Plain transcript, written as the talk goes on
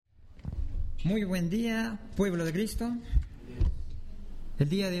Muy buen día, pueblo de Cristo. El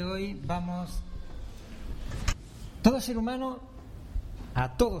día de hoy todo ser humano,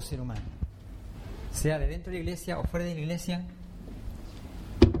 a todo ser humano, sea de dentro de la iglesia o fuera de la iglesia,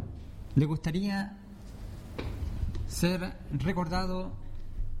 le gustaría ser recordado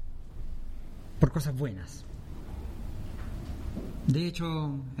por cosas buenas. De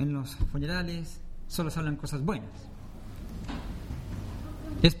hecho, en los funerales solo se hablan cosas buenas.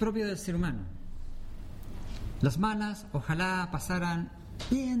 Es propio del ser humano. Las malas ojalá pasaran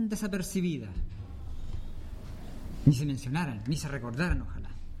bien desapercibidas, ni se mencionaran, ni se recordaran, ojalá.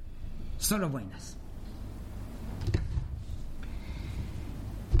 Solo buenas.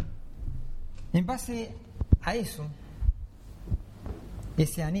 En base a eso,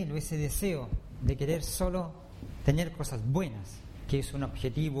 ese anhelo, ese deseo de querer solo tener cosas buenas, que es un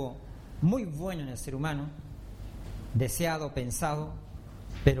objetivo muy bueno en el ser humano, deseado, pensado,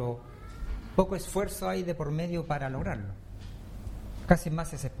 pero poco esfuerzo hay de por medio para lograrlo. Casi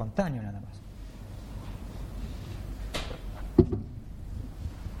más es espontáneo nada más.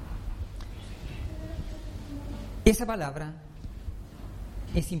 Esa palabra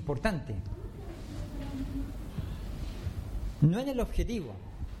es importante, no en el objetivo,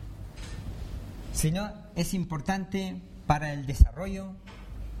 sino es importante para el desarrollo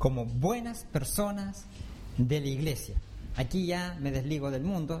como buenas personas de la iglesia. Aquí ya me desligo del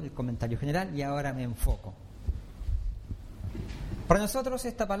mundo, del comentario general, y ahora me enfoco. Para nosotros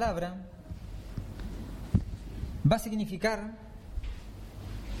esta palabra va a significar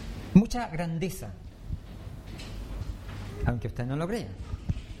mucha grandeza, aunque usted no lo crea.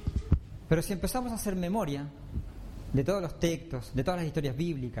 Pero si empezamos a hacer memoria de todos los textos, de todas las historias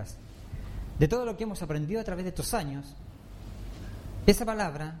bíblicas, de todo lo que hemos aprendido a través de estos años, esa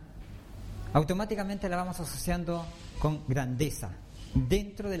palabra automáticamente la vamos asociando con grandeza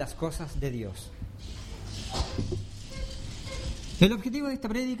dentro de las cosas de Dios. El objetivo de esta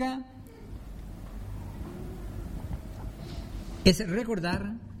prédica es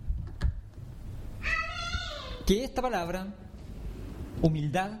recordar que esta palabra,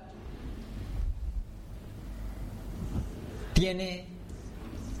 humildad, tiene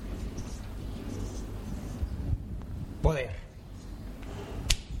poder.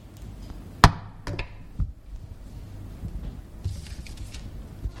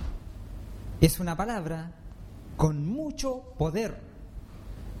 Es una palabra con mucho poder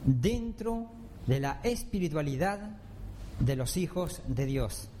dentro de la espiritualidad de los hijos de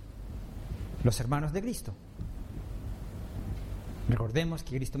Dios, los hermanos de Cristo. Recordemos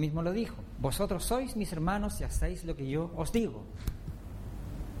que Cristo mismo lo dijo: vosotros sois mis hermanos si hacéis lo que yo os digo.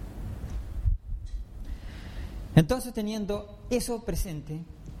 Entonces, teniendo eso presente,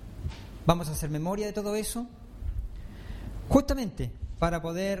 vamos a hacer memoria de todo eso, justamente para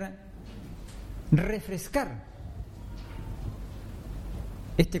poder refrescar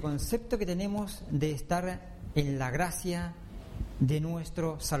este concepto que tenemos de estar en la gracia de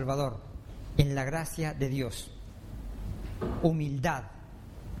nuestro Salvador, en la gracia de Dios. Humildad.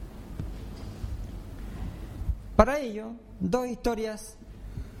 Para ello, dos historias.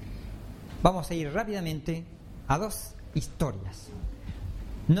 Vamos a ir rápidamente a dos historias.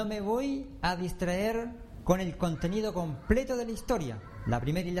 No me voy a distraer con el contenido completo de la historia, la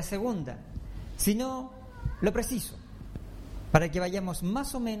primera y la segunda, sino lo preciso, para que vayamos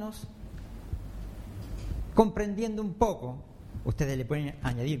más o menos comprendiendo un poco. Ustedes le pueden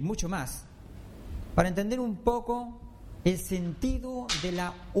añadir mucho más para entender un poco el sentido de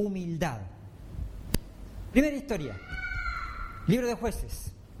la humildad. Primera historia, Libro de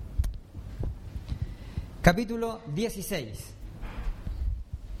Jueces, capítulo 16.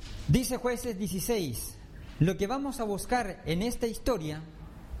 Dice Jueces 16: lo que vamos a buscar en esta historia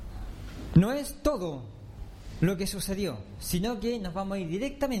no es todo lo que sucedió, sino que nos vamos a ir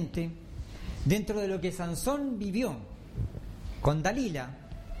directamente dentro de lo que Sansón vivió con Dalila.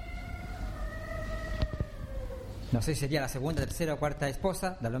 No sé si sería la segunda, tercera o cuarta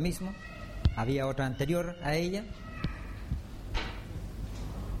esposa, da lo mismo. Había otra anterior a ella.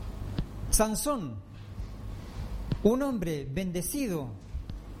 Sansón, un hombre bendecido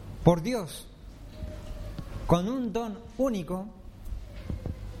por Dios, con un don único,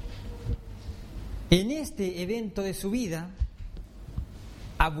 en este evento de su vida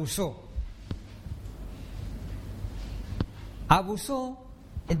abusó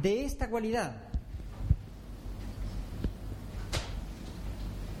de esta cualidad.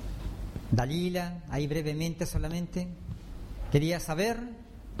 Dalila, ahí brevemente solamente, quería saber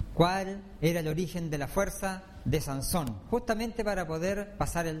cuál era el origen de la fuerza de Sansón, justamente para poder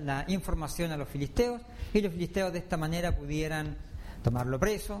pasar la información a los filisteos, y los filisteos de esta manera pudieran tomarlo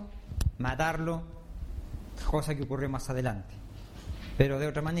preso, matarlo, cosa que ocurrió más adelante, pero de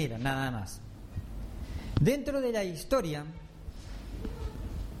otra manera, nada más. Dentro de la historia,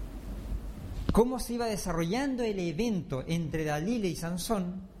 cómo se iba desarrollando el evento entre Dalila y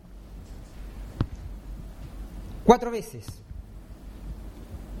Sansón, 4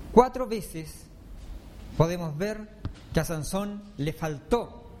 veces podemos ver que a Sansón le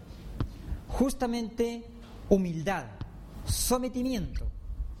faltó justamente humildad, sometimiento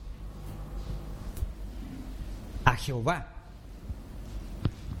a Jehová.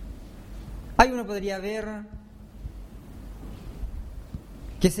 Ahí uno podría ver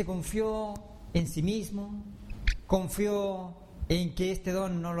que se confió en sí mismo, confió en que este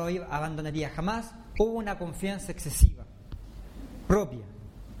don no lo abandonaría jamás. Hubo una confianza excesiva, propia,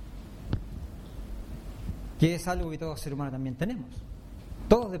 que es algo que todo ser humano también tenemos.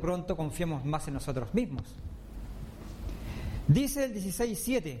 Todos de pronto confiamos más en nosotros mismos. Dice el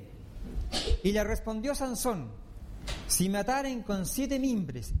 16:7: y le respondió Sansón: si me ataren con 7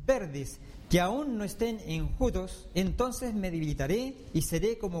 mimbres verdes que aún no estén enjutos, entonces me debilitaré y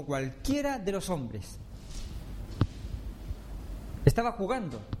seré como cualquiera de los hombres. Estaba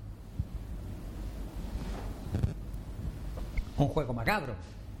jugando un juego macabro.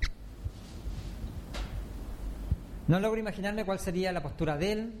 No logro imaginarme cuál sería la postura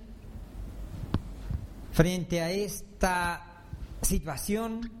de él frente a esta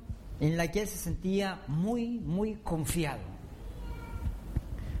situación en la que él se sentía muy confiado.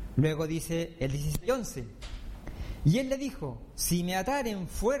 Luego dice el 16:11: y él le dijo: si me ataren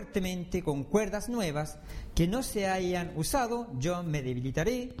fuertemente con cuerdas nuevas que no se hayan usado, yo me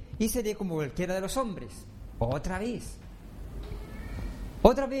debilitaré y seré como cualquiera de los hombres.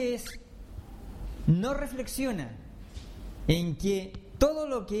 Otra vez no reflexiona en que todo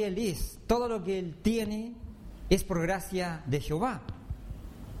lo que él es, todo lo que él tiene, es por gracia de Jehová.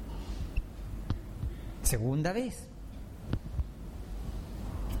 Segunda vez.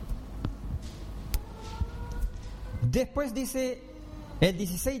 Después dice el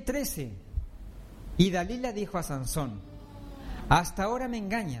 16:13: y Dalila dijo a Sansón: hasta ahora me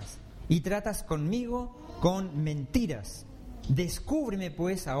engañas y tratas conmigo con mentiras. Descúbreme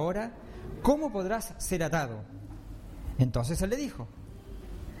pues ahora cómo podrás ser atado. Entonces él le dijo: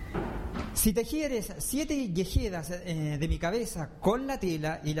 si tejieres 7 yejedas de mi cabeza con la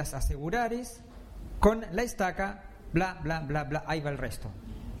tela y las asegurares con la estaca, bla, bla, bla, bla, ahí va el resto.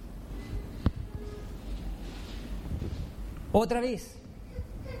 Otra vez.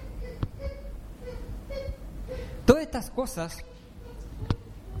 Todas estas cosas,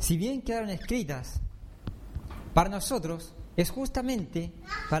 si bien quedaron escritas para nosotros, es justamente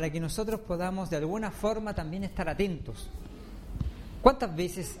para que nosotros podamos de alguna forma también estar atentos. ¿Cuántas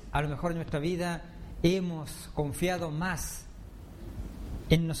veces a lo mejor en nuestra vida hemos confiado más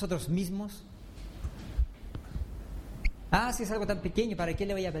en nosotros mismos? Si es algo tan pequeño, ¿para qué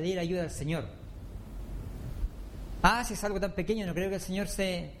le voy a pedir ayuda al Señor? Si es algo tan pequeño, no creo que el Señor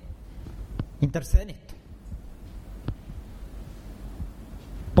se interceda en esto.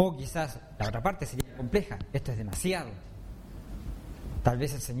 O quizás la otra parte sería compleja: esto es demasiado. Tal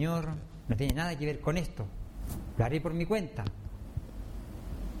vez el Señor no tiene nada que ver con esto, lo haré por mi cuenta.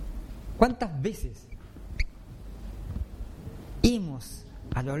 ¿Cuántas veces hemos,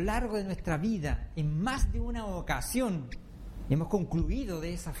 a lo largo de nuestra vida, en más de una ocasión, hemos concluido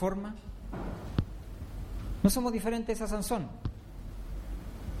de esa forma? No somos diferentes a Sansón.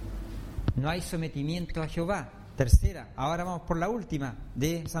 No hay sometimiento a Jehová. Tercera, ahora vamos por la última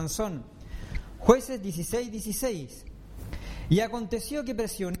de Sansón. Jueces 16:16. Y aconteció que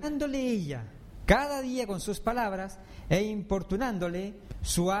presionándole ella cada día con sus palabras e importunándole,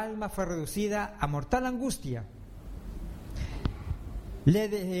 su alma fue reducida a mortal angustia. Le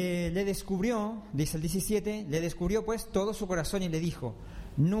descubrió, dice el 17, le descubrió pues todo su corazón y le dijo: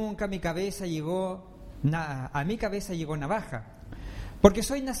 nunca a mi cabeza llegó navaja, porque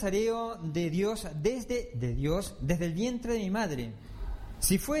soy nazareo de Dios desde el vientre de mi madre.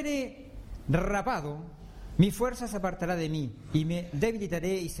 Si fuere rapado, mi fuerza se apartará de mí y me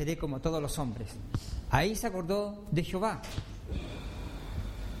debilitaré y seré como todos los hombres. Ahí se acordó de Jehová.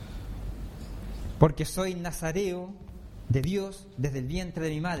 Porque soy nazareo de Dios desde el vientre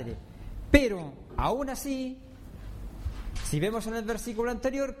de mi madre. Pero aún así, si vemos en el versículo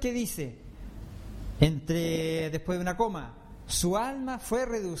anterior, ¿qué dice? Después de una coma: su alma fue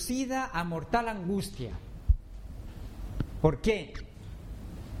reducida a mortal angustia. ¿Por qué?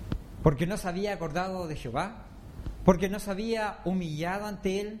 ¿Porque no se había acordado de Jehová? ¿Porque no se había humillado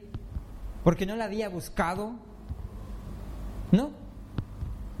ante Él? ¿Porque no la había buscado? No.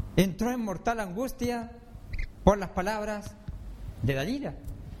 Entró en mortal angustia por las palabras de Dalila.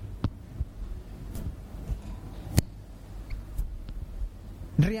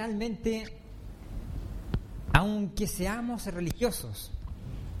 realmente, aunque seamos religiosos,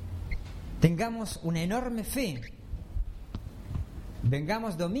 tengamos una enorme fe,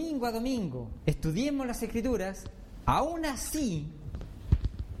 vengamos domingo a domingo, estudiemos las Escrituras, aún así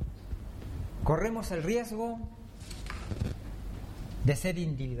corremos el riesgo de ser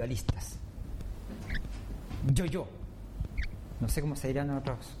individualistas. Yo. No sé cómo se dirá en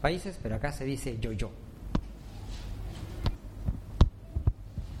otros países, pero acá se dice yo.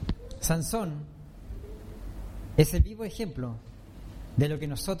 Sansón es el vivo ejemplo de lo que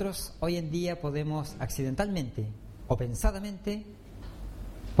nosotros hoy en día podemos accidentalmente o pensadamente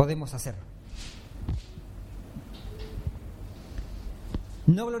podemos hacer.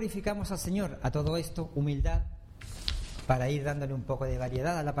 No glorificamos al Señor. A todo esto, humildad, para ir dándole un poco de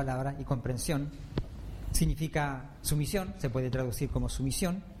variedad a la palabra y comprensión, significa sumisión, se puede traducir como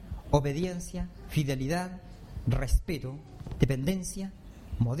sumisión, obediencia, fidelidad, respeto, dependencia,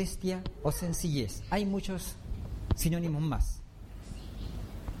 modestia o sencillez. Hay muchos sinónimos más.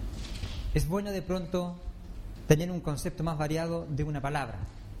 Es bueno de pronto tener un concepto más variado de una palabra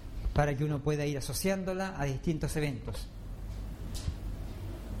para que uno pueda ir asociándola a distintos eventos.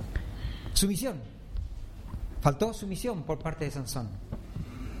 Sumisión. Faltó sumisión por parte de Sansón.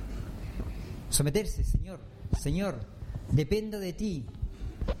 Someterse. Señor, dependo de ti.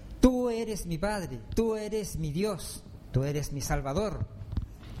 Tú eres mi Padre, tú eres mi Dios, tú eres mi Salvador.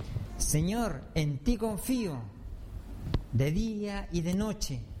 Señor, en ti confío, de día y de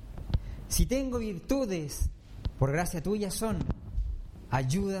noche. Si tengo virtudes, por gracia tuya son.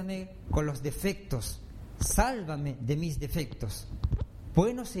 Ayúdame con los defectos, sálvame de mis defectos.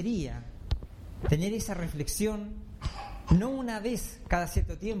 Bueno sería tener esa reflexión no una vez cada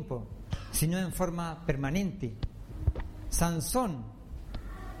cierto tiempo, sino en forma permanente. Sansón,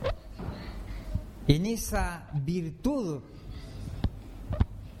 en esa virtud,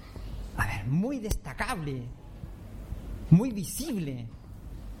 muy destacable, muy visible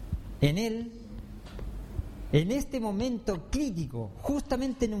en él, en este momento crítico,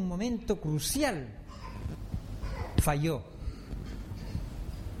 justamente en un momento crucial, falló.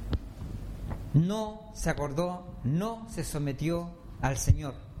 No se acordó, no se sometió al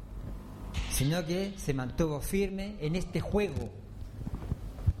Señor, sino que se mantuvo firme en este juego.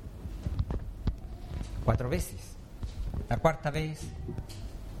 4 veces. La cuarta vez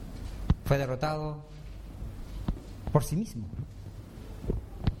fue derrotado por sí mismo.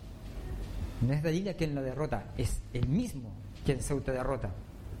 No es Dalila quien lo derrota, es él mismo quien se autoderrota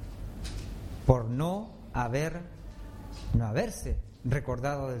por no haberse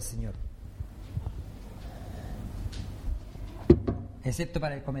recordado del Señor. Excepto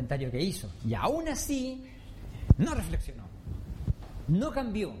para el comentario que hizo. Y aún así no reflexionó, no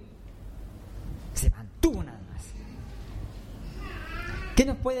cambió, se mantuvo nada más. ¿Qué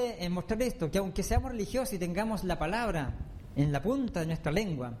nos puede mostrar esto? Que aunque seamos religiosos y tengamos la palabra en la punta de nuestra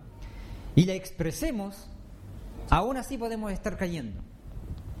lengua y la expresemos, aún así podemos estar cayendo.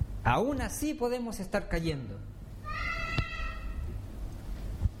 Aún así podemos estar cayendo.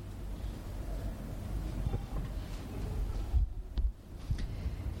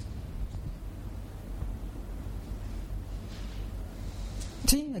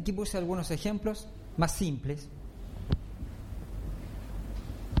 Sí, aquí puse algunos ejemplos más simples.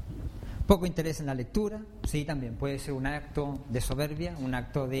 Poco interés en la lectura, sí, también puede ser un acto de soberbia, un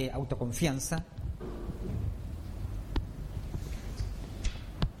acto de autoconfianza.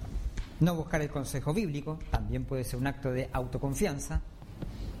 No buscar el consejo bíblico, también puede ser un acto de autoconfianza.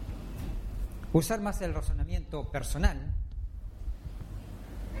 Usar más el razonamiento personal.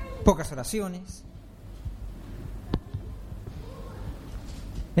 Pocas oraciones.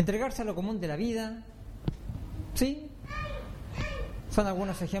 Entregarse a lo común de la vida, ¿sí? Son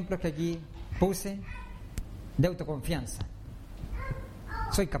algunos ejemplos que aquí puse de autoconfianza.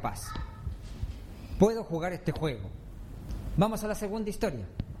 Soy capaz. Puedo jugar este juego. Vamos a la segunda historia.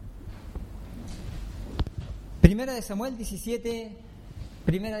 Primera de Samuel 17,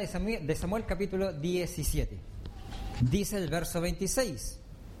 Primera de Samuel capítulo 17. Dice el verso 26.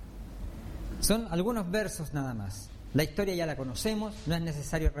 Son algunos versos nada más. La historia ya la conocemos, no es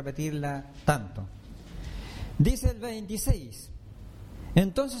necesario repetirla tanto. Dice el 26.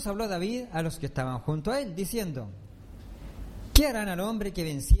 Entonces habló David a los que estaban junto a él, diciendo: ¿qué harán al hombre que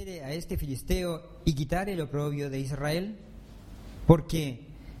venciere a este filisteo y quitare el oprobio de Israel? Porque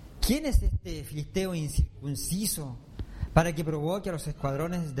 ¿quién es este filisteo incircunciso para que provoque a los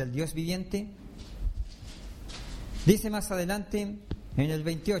escuadrones del Dios viviente? Dice más adelante, en el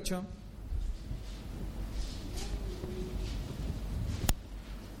 28: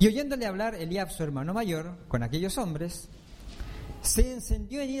 y oyéndole hablar Eliab, su hermano mayor, con aquellos hombres, se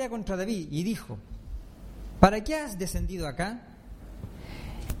encendió en ira contra David y dijo: ¿para qué has descendido acá?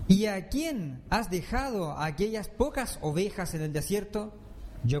 ¿Y a quién has dejado aquellas pocas ovejas en el desierto?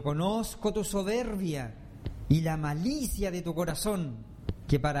 Yo conozco tu soberbia y la malicia de tu corazón,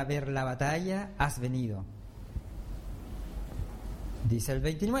 que para ver la batalla has venido. Dice el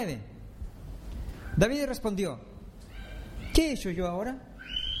 29. David respondió: ¿qué he hecho yo ahora?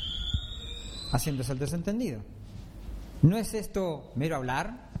 Haciéndose el desentendido. ¿No es esto mero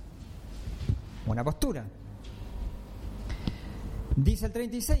hablar? Una postura. Dice el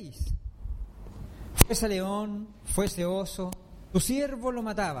 36. Fuese león, fuese oso, tu siervo lo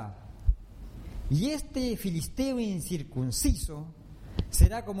mataba. Y este filisteo incircunciso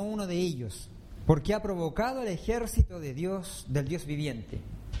será como uno de ellos, porque ha provocado el ejército de Dios, del Dios viviente.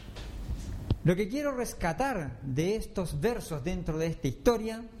 Lo que quiero rescatar de estos versos dentro de esta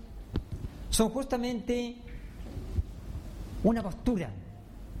historia son justamente una postura,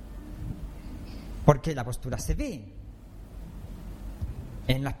 porque la postura se ve.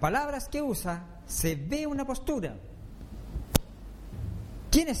 En las palabras que usa se ve una postura.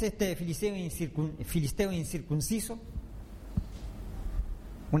 ¿Quién es este filisteo incircunciso?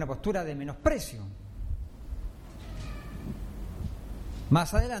 Una postura de menosprecio.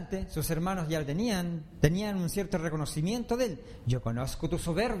 Más adelante, sus hermanos ya tenían un cierto reconocimiento de él. Yo conozco tu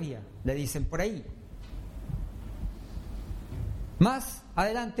soberbia, le dicen por ahí. Más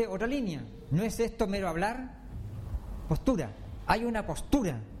adelante, otra línea. ¿No es esto mero hablar? Postura. Hay una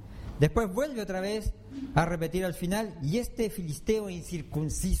postura. Después vuelve otra vez a repetir al final: y este filisteo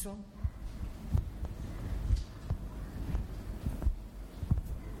incircunciso.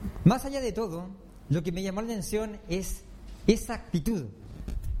 Más allá de todo, lo que me llamó la atención es esa actitud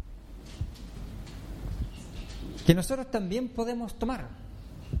que nosotros también podemos tomar.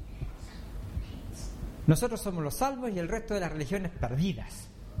 Nosotros somos los salvos y el resto de las religiones perdidas.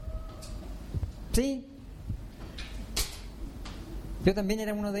 ¿Sí? Yo también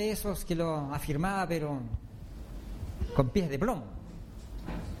era uno de esos que lo afirmaba, pero con pies de plomo.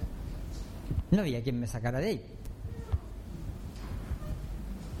 No había quien me sacara de ahí.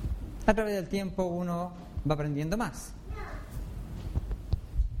 A través del tiempo uno va aprendiendo más.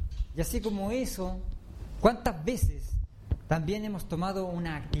 Y así como eso, ¿cuántas veces también hemos tomado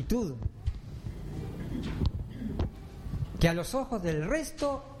una actitud que a los ojos del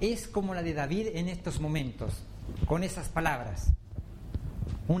resto es como la de David en estos momentos, con esas palabras?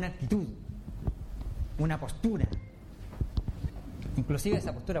 Una actitud, una postura. Inclusive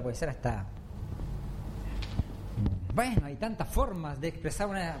esa postura puede ser hasta... Bueno, hay tantas formas de expresar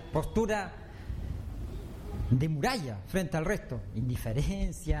una postura de muralla frente al resto.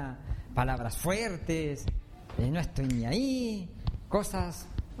 Indiferencia, palabras fuertes, no estoy ni ahí, cosas...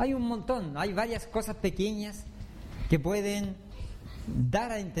 Hay un montón, hay varias cosas pequeñas que pueden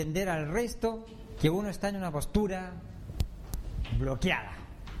dar a entender al resto que uno está en una postura bloqueada,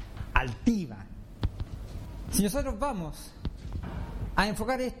 altiva. Si nosotros vamos a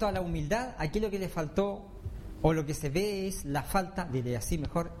enfocar esto a la humildad, aquí lo que le faltó, o lo que se ve, es la falta, diré así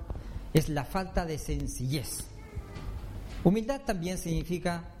mejor, es la falta de sencillez. Humildad también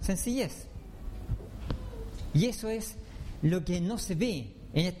significa sencillez. Y eso es lo que no se ve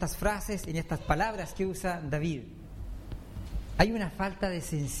en estas frases, en estas palabras que usa David. Hay una falta de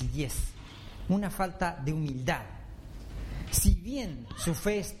sencillez, una falta de humildad. Si bien su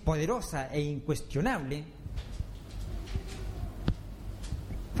fe es poderosa e incuestionable,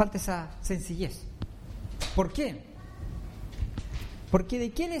 falta esa sencillez. ¿Por qué? Porque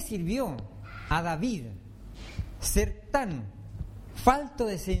 ¿de qué le sirvió a David ser tan falto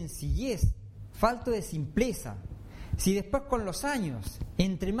de sencillez, falto de simpleza, si después con los años,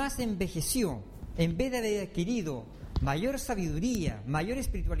 entre más envejeció, en vez de haber adquirido mayor sabiduría, mayor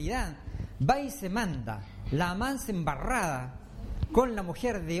espiritualidad, va y se manda la mansa embarrada con la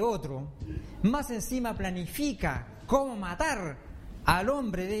mujer de otro, más encima planifica cómo matar al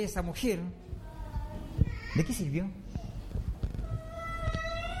hombre de esa mujer? ¿De qué sirvió?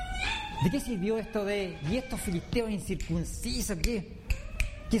 ¿De qué sirvió esto de... y estos filisteos incircuncisos,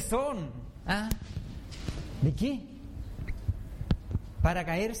 qué son? ¿Ah? ¿De qué? Para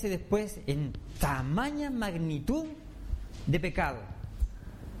caerse después en tamaña magnitud de pecado.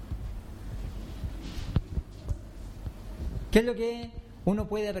 ¿Qué es lo que uno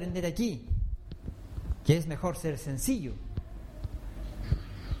puede aprender aquí? Que es mejor ser sencillo,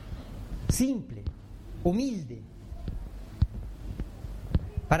 simple, humilde.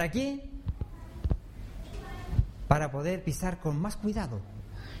 ¿Para qué? Para poder pisar con más cuidado.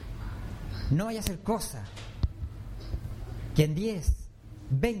 No vaya a ser cosa que en 10,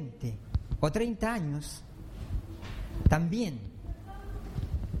 20 o 30 años también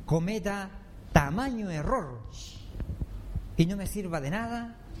cometa tamaño error y no me sirva de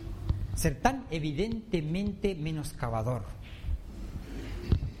nada ser tan evidentemente menoscabador,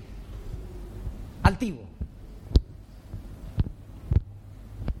 altivo.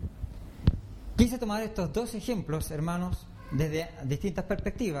 Quise tomar estos dos ejemplos, hermanos, desde distintas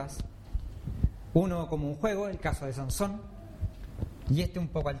perspectivas. Uno como un juego, el caso de Sansón, y un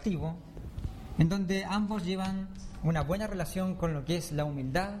poco altivo, en donde ambos llevan una buena relación con lo que es la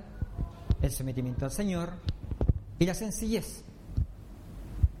humildad, el sometimiento al Señor y la sencillez.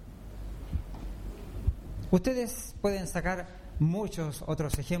 Ustedes pueden sacar muchos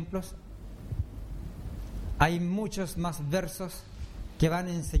otros ejemplos. Hay muchos más versos que van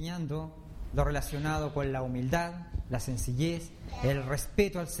enseñando lo relacionado con la humildad, la sencillez, el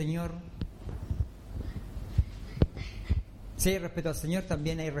respeto al Señor. Si hay respeto al Señor,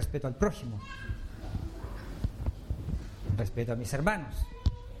 también hay respeto al prójimo, respeto a mis hermanos.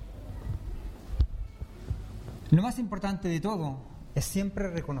 Lo más importante de todo es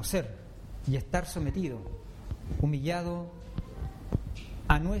siempre reconocer y estar sometido, humillado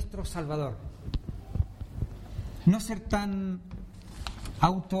a nuestro Salvador. No ser tan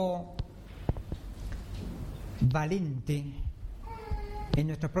autovalente en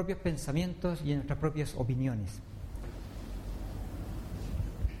nuestros propios pensamientos y en nuestras propias opiniones.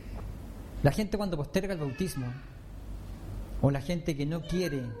 La gente cuando posterga el bautismo, o la gente que no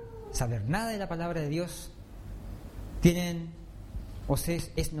quiere saber nada de la palabra de Dios,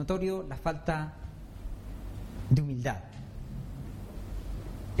 es notorio la falta de humildad.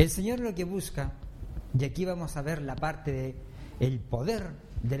 El Señor lo que busca, y aquí vamos a ver la parte del poder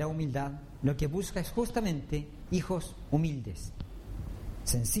de la humildad, lo que busca es justamente hijos humildes,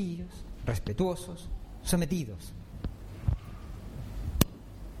 sencillos, respetuosos, sometidos.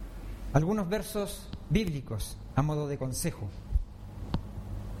 Algunos versos bíblicos a modo de consejo.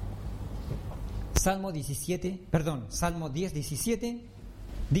 Salmo 10:17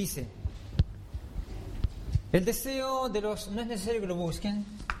 dice: el deseo de los... No es necesario que lo busquen,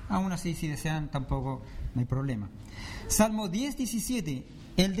 aún así si desean tampoco no hay problema. Salmo 10:17: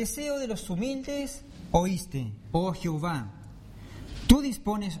 el deseo de los humildes oíste, oh Jehová. Tú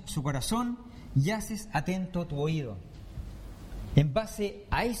dispones su corazón y haces atento tu oído. En base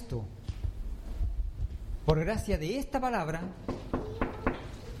a esto, por gracia de esta palabra,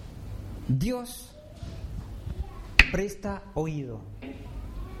 Dios presta oído,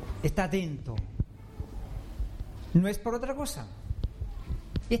 está atento. No es por otra cosa.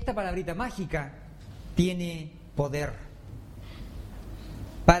 Esta palabrita mágica tiene poder.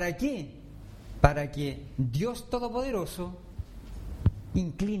 ¿Para qué? Para que Dios Todopoderoso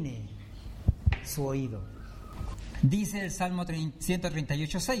incline su oído. Dice el Salmo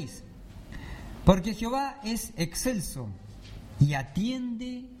 138:6: porque Jehová es excelso y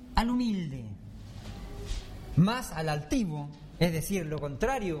atiende al humilde, más al altivo, es decir, lo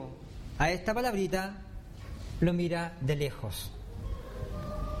contrario a esta palabrita, lo mira de lejos.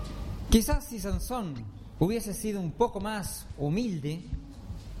 Quizás si Sansón hubiese sido un poco más humilde,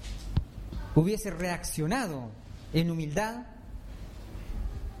 hubiese reaccionado en humildad,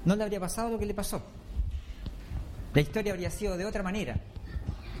 no le habría pasado lo que le pasó. La historia habría sido de otra manera,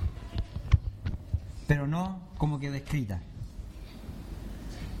 pero no como quedó escrita.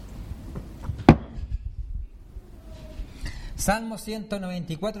 Salmo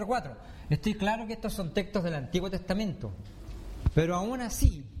 194:4. Estoy claro que estos son textos del Antiguo Testamento, pero aún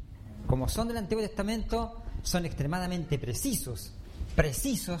así, como son del Antiguo Testamento, son extremadamente precisos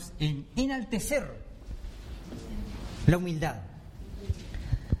en enaltecer la humildad.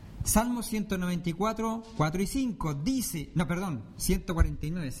 Salmo 194:4 y 5 dice...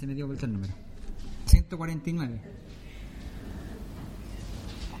 149, se me dio vuelta el número. 149.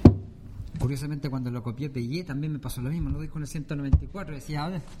 Curiosamente, cuando lo copié, pegué, también me pasó lo mismo. Lo doy con el 194, decía, a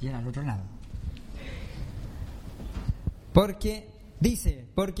ver, y era al otro lado. Porque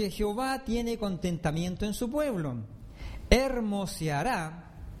Jehová tiene contentamiento en su pueblo.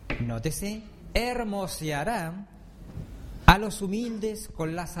 Hermoseará, nótese, hermoseará a los humildes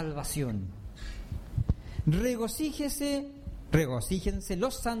con la salvación. Regocíjense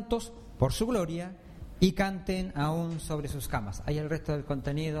los santos por su gloria y canten aún sobre sus camas. Ahí el resto del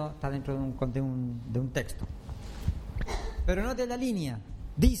contenido está dentro de un texto. Pero note la línea.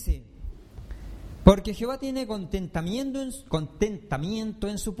 Dice: porque Jehová tiene contentamiento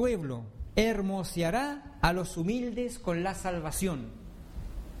en su pueblo, hermoseará a los humildes con la salvación.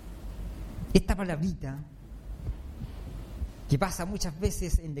 Esta palabrita, que pasa muchas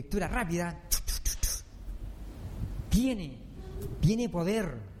veces en lectura rápida, tiene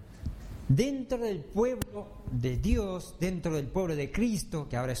poder. dentro del pueblo de Dios, dentro del pueblo de Cristo,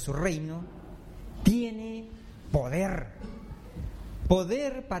 que ahora es su reino, tiene poder.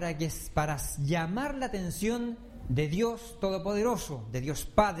 Poder para llamar la atención de Dios Todopoderoso, de Dios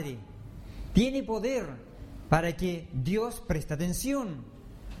Padre. Tiene poder para que Dios preste atención.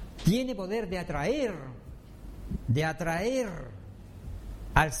 Tiene poder de atraer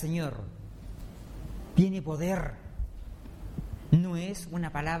al Señor. Tiene poder. No es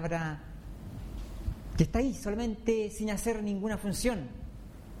una palabra que está ahí solamente sin hacer ninguna función.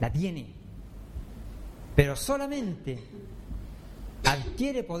 La tiene. Pero solamente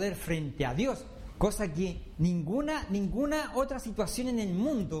adquiere poder frente a Dios, cosa que ninguna otra situación en el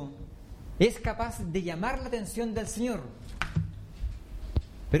mundo es capaz de llamar la atención del Señor.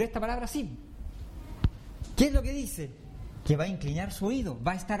 Pero esta palabra sí. ¿Qué es lo que dice? Que va a inclinar su oído,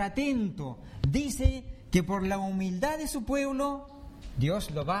 va a estar atento. Dice que por la humildad de su pueblo,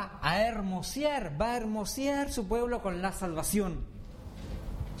 Dios lo va a hermosear su pueblo con la salvación.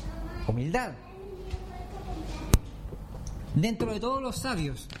 Humildad. Dentro de todos los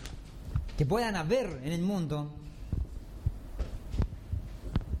sabios que puedan haber en el mundo,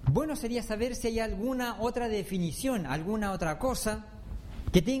 bueno sería saber si hay alguna otra definición, alguna otra cosa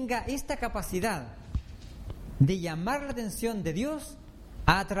que tenga esta capacidad de llamar la atención de Dios,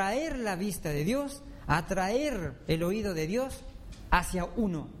 atraer la vista de Dios, atraer el oído de Dios hacia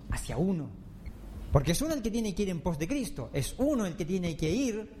uno. Porque es uno el que tiene que ir en pos de Cristo, es uno el que tiene que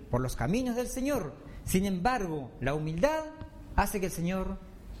ir por los caminos del Señor. Sin embargo, la humildad hace que el Señor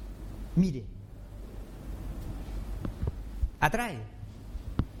mire, atrae.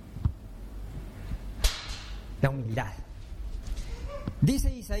 La humildad.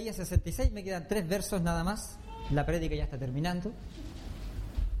 Dice Isaías 66, me quedan 3 versos nada más, la prédica ya está terminando.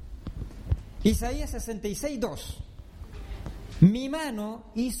 Isaías 66, 2. Mi mano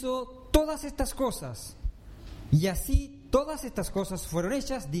hizo todas estas cosas, y así todas estas cosas fueron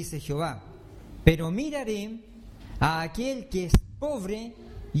hechas, dice Jehová. Pero miraré a aquel que es pobre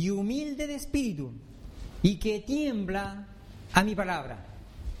y humilde de espíritu, y que tiembla a mi palabra.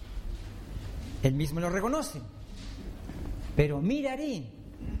 Él mismo lo reconoce. Pero miraré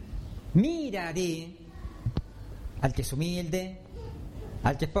al que es humilde,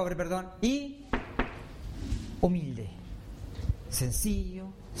 al que es pobre, y humilde, sencillo,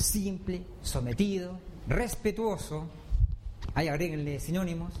 simple, sometido, respetuoso. Ahí agréguenle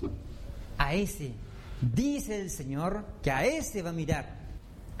sinónimos. A ese, dice el Señor, que a ese va a mirar,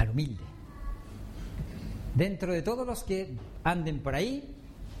 al humilde. Dentro de todos los que anden por ahí,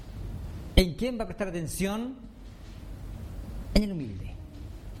 ¿en quién va a prestar atención? En el humilde.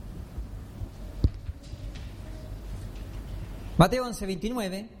 Mateo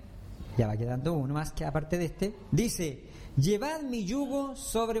 11:29, ya va quedando uno más que aparte de este, dice: llevad mi yugo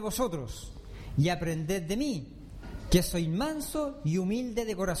sobre vosotros y aprended de mí, que soy manso y humilde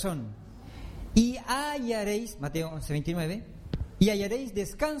de corazón, y hallaréis, Mateo 11:29, y hallaréis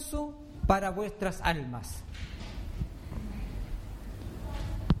descanso para vuestras almas.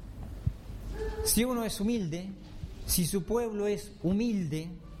 Si uno es humilde, si su pueblo es humilde,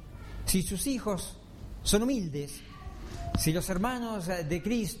 si sus hijos son humildes, si los hermanos de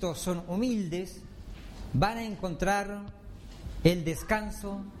Cristo son humildes, van a encontrar el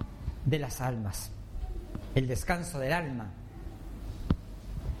descanso de las almas, el descanso del alma.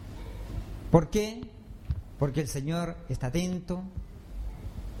 ¿Por qué? Porque el Señor está atento,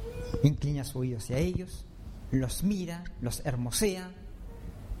 inclina su oído hacia ellos, los mira, los hermosea,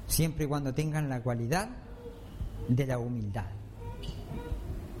 siempre y cuando tengan la cualidad de la humildad.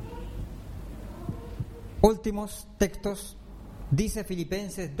 Últimos textos, dice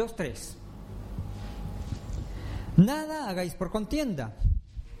Filipenses 2:3. Nada hagáis por contienda.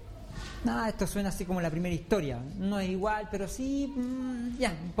 Esto suena así como la primera historia. No es igual, pero sí,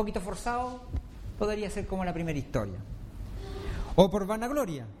 un poquito forzado, podría ser como la primera historia. O por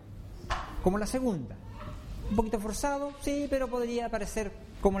vanagloria, como la segunda. Un poquito forzado, sí, pero podría parecer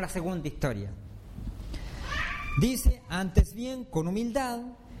como la segunda historia. Dice, antes bien, con humildad,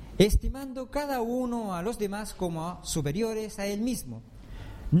 estimando cada uno a los demás como superiores a él mismo,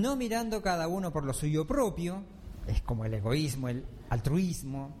 no mirando cada uno por lo suyo propio, es como el egoísmo, el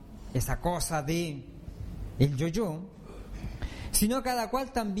altruismo, esa cosa de el yo, sino cada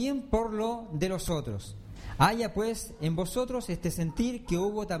cual también por lo de los otros. Haya pues en vosotros este sentir que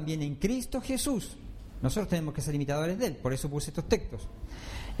hubo también en Cristo Jesús. Nosotros tenemos que ser imitadores de él, por eso puse estos textos.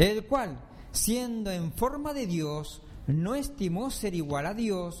 El cual, siendo en forma de Dios, no estimó ser igual a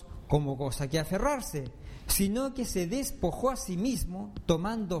Dios como cosa que aferrarse, sino que se despojó a sí mismo,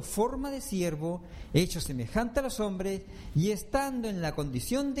 tomando forma de siervo, hecho semejante a los hombres, y estando en la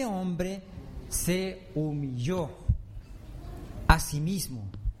condición de hombre, se humilló a sí mismo,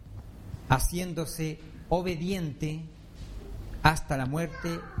 haciéndose obediente hasta la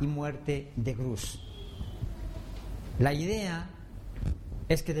muerte y muerte de cruz. La idea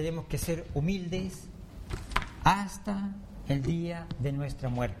es que tenemos que ser humildes hasta el día de nuestra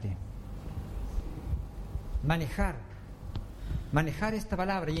muerte. Manejar esta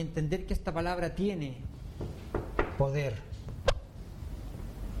palabra y entender que esta palabra tiene poder.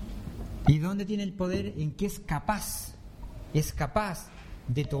 ¿Y dónde tiene el poder? En que es capaz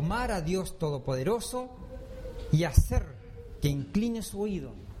de tomar a Dios Todopoderoso y hacer que incline su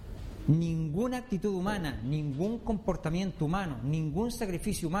oído. Ninguna actitud humana, ningún comportamiento humano, ningún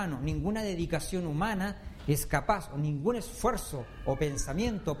sacrificio humano, ninguna dedicación humana es capaz, o ningún esfuerzo o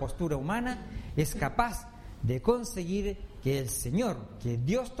pensamiento o postura humana es capaz de conseguir que el Señor, que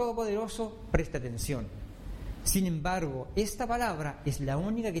Dios Todopoderoso, preste atención. Sin embargo, esta palabra es la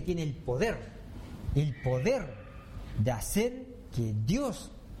única que tiene el poder de hacer que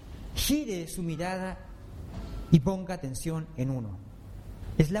Dios gire su mirada y ponga atención en uno.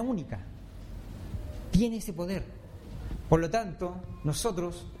 Es la única. Tiene ese poder. Por lo tanto,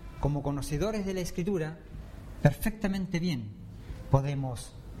 nosotros, como conocedores de la Escritura, perfectamente bien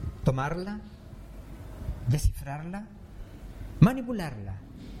podemos tomarla, descifrarla, manipularla,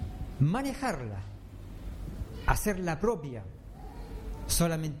 manejarla, hacerla propia.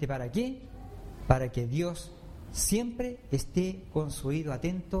 ¿Solamente para qué? Para que Dios siempre esté con su oído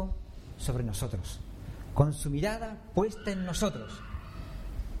atento sobre nosotros, con su mirada puesta en nosotros.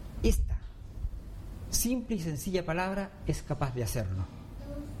 Esta simple y sencilla palabra es capaz de hacerlo.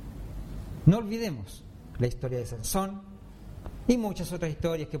 No olvidemos la historia de Sansón y muchas otras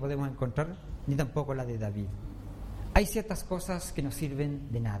historias que podemos encontrar, ni tampoco la de David. Hay ciertas cosas que no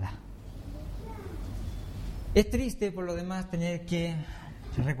sirven de nada. Es triste, por lo demás, tener que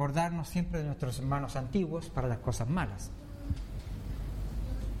recordarnos siempre de nuestros hermanos antiguos para las cosas malas.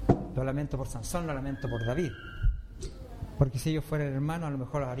 Lo lamento por Sansón, lo lamento por David, porque si ellos fueran hermanos, a lo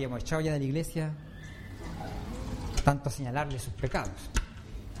mejor los habríamos echado ya de la iglesia, tanto señalarle sus pecados.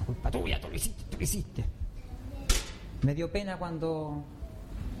 La culpa tuya, tú lo hiciste. Me dio pena cuando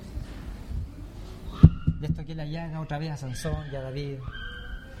le toqué la llaga otra vez a Sansón y a David.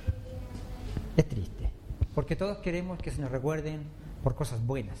 Es triste, porque todos queremos que se nos recuerden por cosas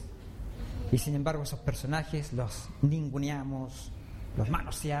buenas, y sin embargo esos personajes los ninguneamos, los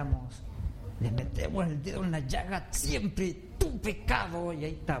manoseamos, les metemos el dedo en la llaga, siempre tu pecado, y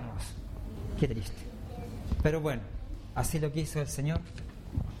ahí estamos. Qué triste. Pero bueno, así lo quiso el Señor,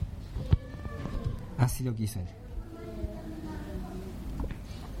 así lo quiso Él.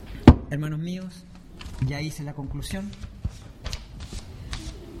 Hermanos míos, ya hice la conclusión.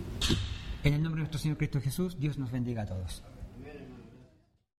 En el nombre de nuestro Señor Cristo Jesús, Dios nos bendiga a todos.